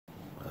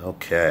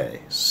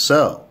Okay,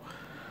 so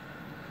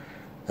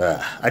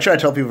I try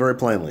to tell people very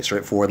plainly,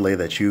 straightforwardly,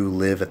 that you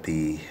live at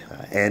the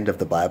end of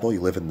the Bible. You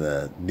live in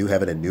the new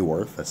heaven and new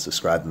earth that's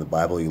described in the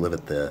Bible. You live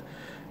in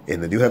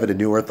the new heaven and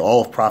new earth.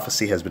 All of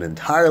prophecy has been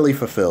entirely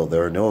fulfilled.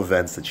 There are no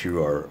events that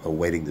you are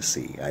awaiting to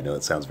see. I know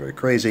it sounds very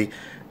crazy.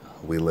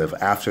 We live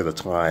after the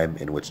time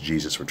in which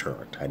Jesus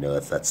returned. I know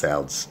that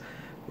sounds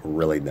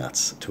really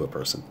nuts to a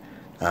person.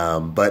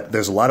 But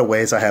there's a lot of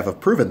ways I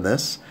have proven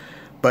this.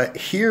 But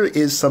here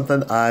is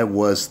something I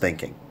was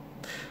thinking.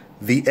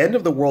 The end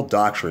of the world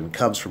doctrine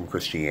comes from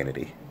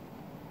Christianity.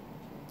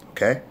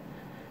 Okay?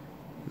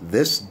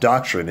 This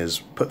doctrine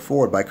is put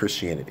forward by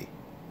Christianity.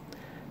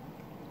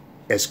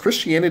 Has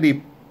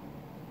Christianity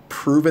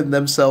proven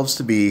themselves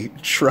to be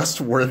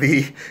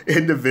trustworthy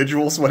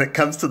individuals when it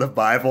comes to the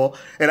Bible?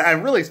 And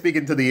I'm really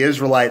speaking to the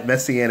Israelite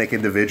messianic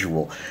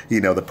individual,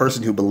 the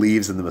person who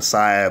believes in the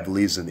Messiah,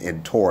 believes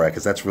in Torah,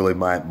 because that's really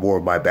more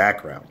of my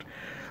background.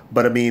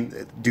 But I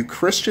mean, do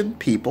Christian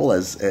people,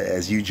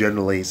 as you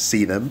generally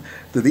see them,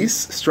 do these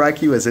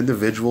strike you as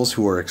individuals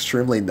who are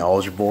extremely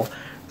knowledgeable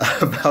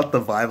about the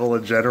Bible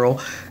in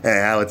general?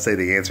 And I would say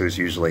the answer is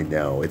usually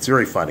no. It's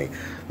very funny.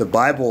 The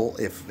Bible,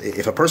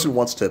 if a person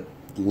wants to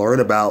learn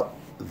about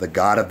the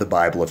God of the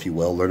Bible, if you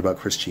will, learn about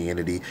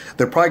Christianity,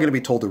 they're probably going to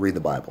be told to read the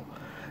Bible.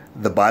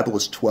 The Bible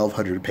is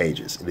 1,200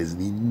 pages. It is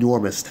an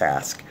enormous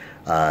task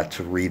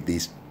to read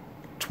these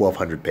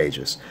 1,200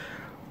 pages.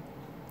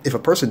 If a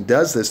person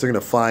does this, they're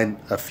going to find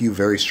a few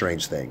very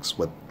strange things.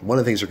 One of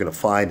the things they're going to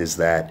find is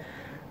that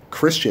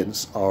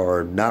Christians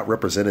are not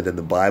represented in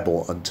the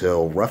Bible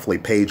until roughly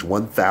page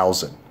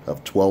 1,000 of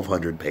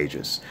 1,200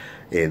 pages.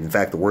 In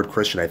fact, the word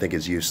Christian, I think,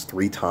 is used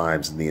 3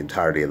 times in the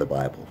entirety of the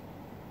Bible.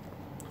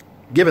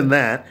 Given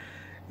that,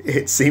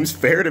 it seems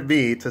fair to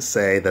me to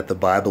say that the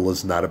Bible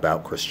is not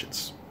about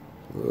Christians.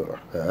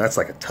 That's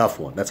like a tough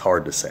one. That's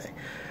hard to say.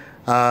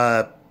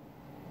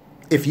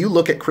 If you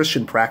look at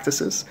Christian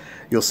practices,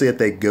 you'll see that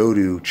they go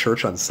to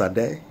church on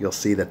Sunday. You'll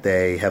see that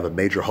they have a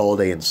major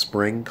holiday in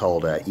spring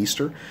called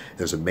Easter.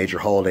 There's a major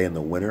holiday in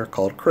the winter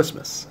called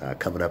Christmas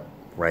coming up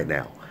right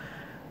now.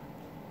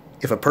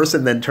 If a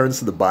person then turns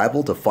to the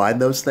Bible to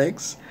find those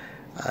things,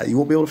 you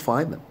won't be able to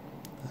find them.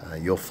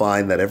 You'll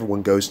find that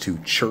everyone goes to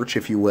church,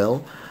 if you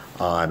will,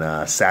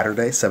 on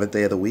Saturday, 7th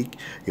day of the week.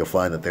 You'll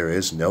find that there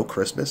is no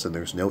Christmas and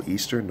there's no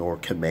Easter, nor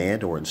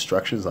command or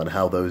instructions on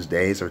how those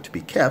days are to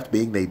be kept,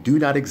 being they do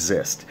not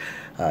exist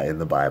in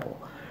the Bible.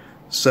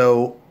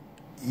 So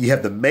you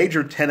have the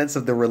major tenets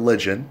of the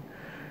religion.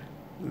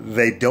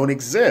 They don't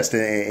exist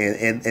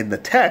in the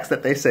text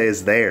that they say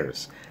is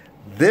theirs.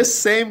 This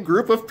same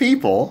group of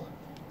people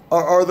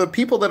are the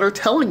people that are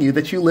telling you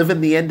that you live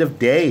in the end of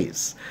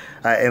days.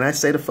 And I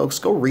say to folks,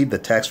 go read the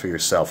text for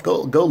yourself.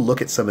 Go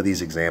look at some of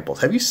these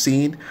examples. Have you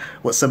seen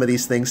what some of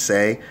these things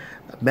say?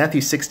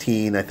 Matthew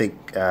 16, I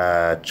think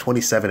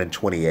 27 and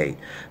 28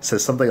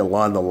 says something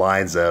along the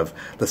lines of,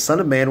 the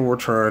Son of Man will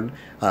return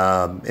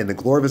in the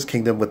glory of his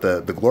kingdom with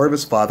the glory of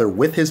his Father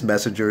with his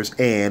messengers,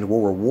 and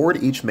will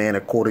reward each man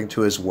according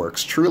to his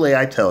works. Truly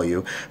I tell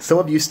you, some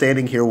of you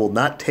standing here will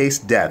not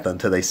taste death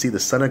until they see the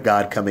Son of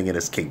God coming in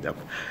his kingdom.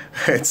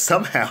 And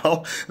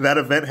somehow that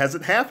event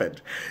hasn't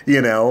happened.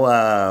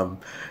 You'll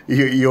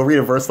read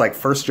a verse like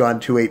 1 John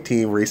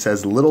 2:18 where he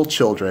says, little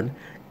children,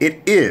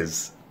 it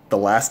is the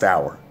last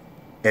hour.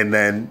 And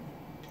then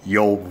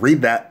you'll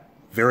read that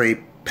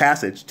very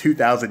passage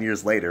 2,000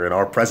 years later in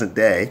our present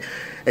day,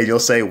 and you'll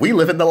say, we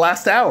live in the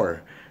last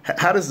hour.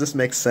 How does this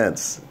make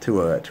sense to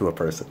a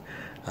person?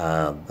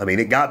 I mean,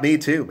 it got me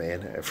too,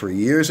 man. For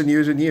years and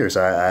years and years,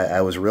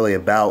 I was really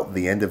about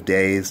the end of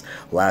days,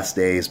 last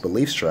days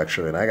belief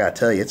structure, and I got to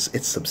tell you,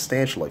 it's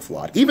substantially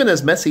flawed. Even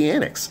as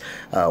Messianics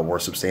were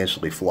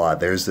substantially flawed.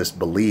 There's this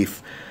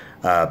belief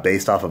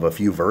based off of a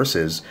few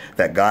verses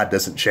that God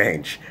doesn't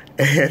change.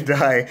 And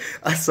I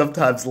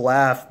sometimes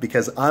laugh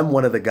because I'm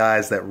one of the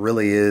guys that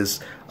really was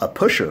a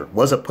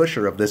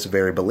pusher of this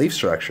very belief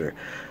structure.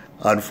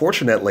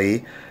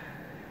 Unfortunately,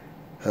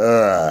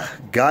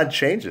 God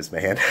changes,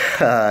 man.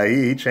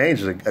 He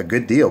changed a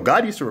good deal.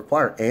 God used to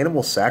require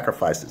animal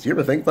sacrifices. You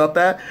ever think about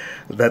that?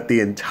 That the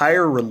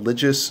entire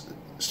religious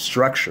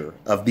structure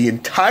of the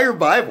entire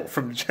Bible,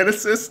 from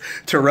Genesis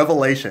to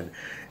Revelation,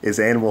 is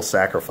animal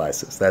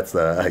sacrifices. That's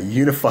a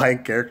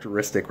unifying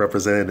characteristic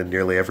represented in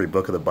nearly every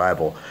book of the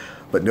Bible.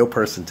 But no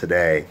person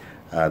today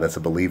that's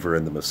a believer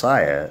in the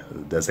Messiah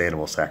does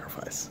animal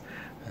sacrifice.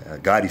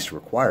 God used to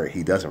require it.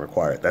 He doesn't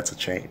require it. That's a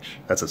change.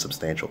 That's a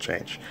substantial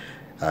change.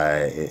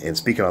 And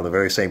speaking on the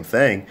very same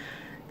thing,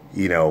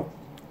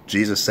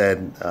 Jesus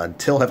said,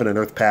 until heaven and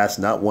earth pass,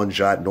 not one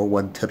jot nor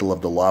one tittle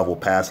of the law will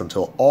pass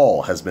until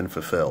all has been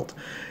fulfilled.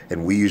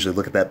 And we usually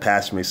look at that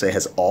passage and we say,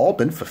 has all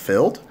been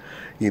fulfilled?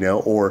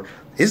 Or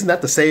isn't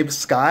that the same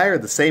sky or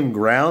the same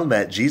ground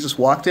that Jesus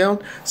walked down?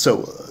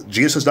 So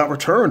Jesus has not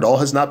returned. All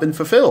has not been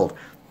fulfilled.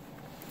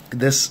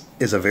 This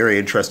is a very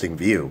interesting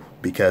view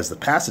because the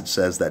passage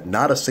says that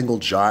not a single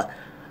jot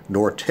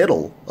nor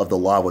tittle of the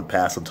law would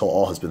pass until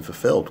all has been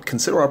fulfilled.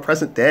 Consider our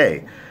present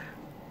day.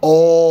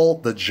 all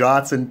the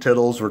jots and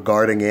tittles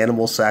regarding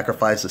animal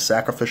sacrifice, the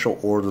sacrificial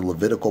order, the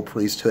Levitical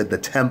priesthood, the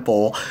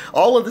temple,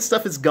 all of this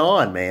stuff is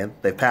gone, man.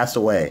 They've passed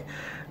away.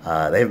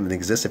 They haven't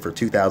existed for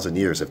 2,000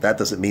 years. If that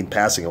doesn't mean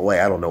passing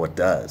away, I don't know what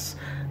does.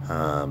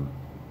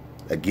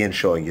 Again,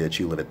 showing you that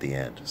you live at the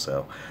end.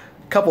 So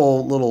a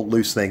couple little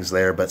loose things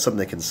there, but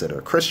something to consider.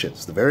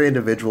 Christians, the very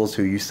individuals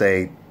who you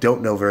say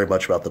don't know very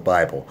much about the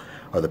Bible,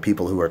 are the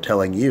people who are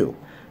telling you,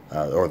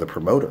 or the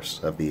promoters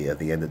of the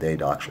end of day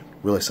doctrine.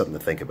 Really something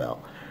to think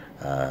about.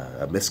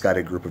 A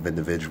misguided group of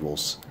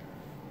individuals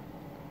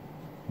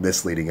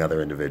misleading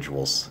other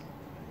individuals.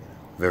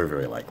 Very,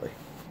 very likely.